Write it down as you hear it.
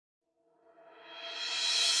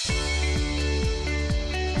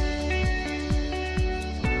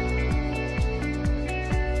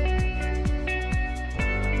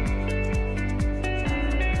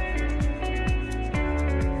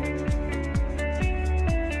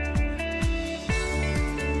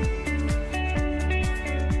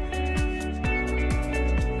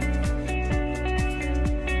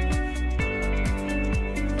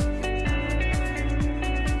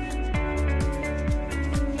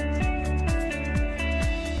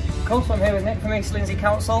Cool, so I'm here with Nick from East Lindsey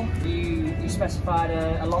Council. You specified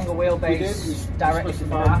a longer wheelbase directly to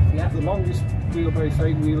the DAF, yeah? The longest wheelbase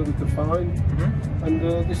 8-wheeler we could find, and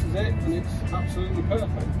this is it, and it's absolutely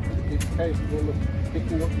perfect. It's capable of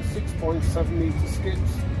picking up the 6.7 metre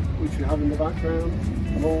skips, which we have in the background,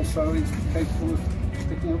 and also it's capable of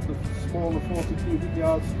picking up the smaller 40 cubic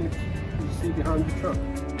yard skips that you see behind the truck.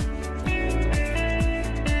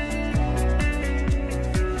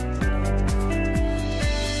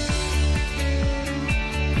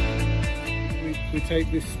 We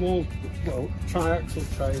take this small,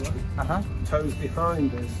 triaxle trailer, tows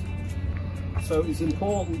behind us. So it's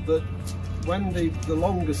important that when the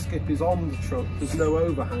longer skip is on the truck, there's no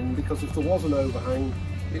overhang, because if there was an overhang,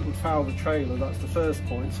 it would foul the trailer. That's the first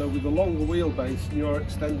point. So with the longer wheelbase and your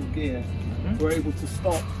extended gear, we're able to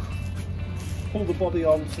stop, pull the body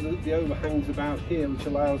on so that the overhang's about here, which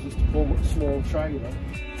allows us to pull a small trailer.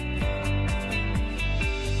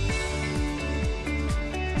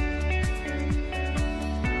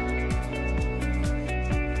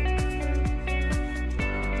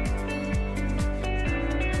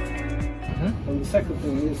 And the second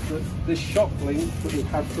thing is that this shock link that we've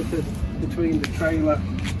had fitted between the trailer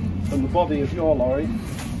and the body of your lorry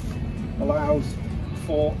allows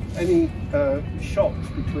for any shocks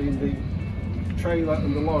between the trailer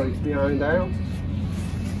and the lorry to be ironed out,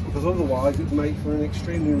 because otherwise it would make for an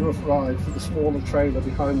extremely rough ride for the smaller trailer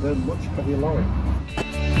behind a much heavier lorry.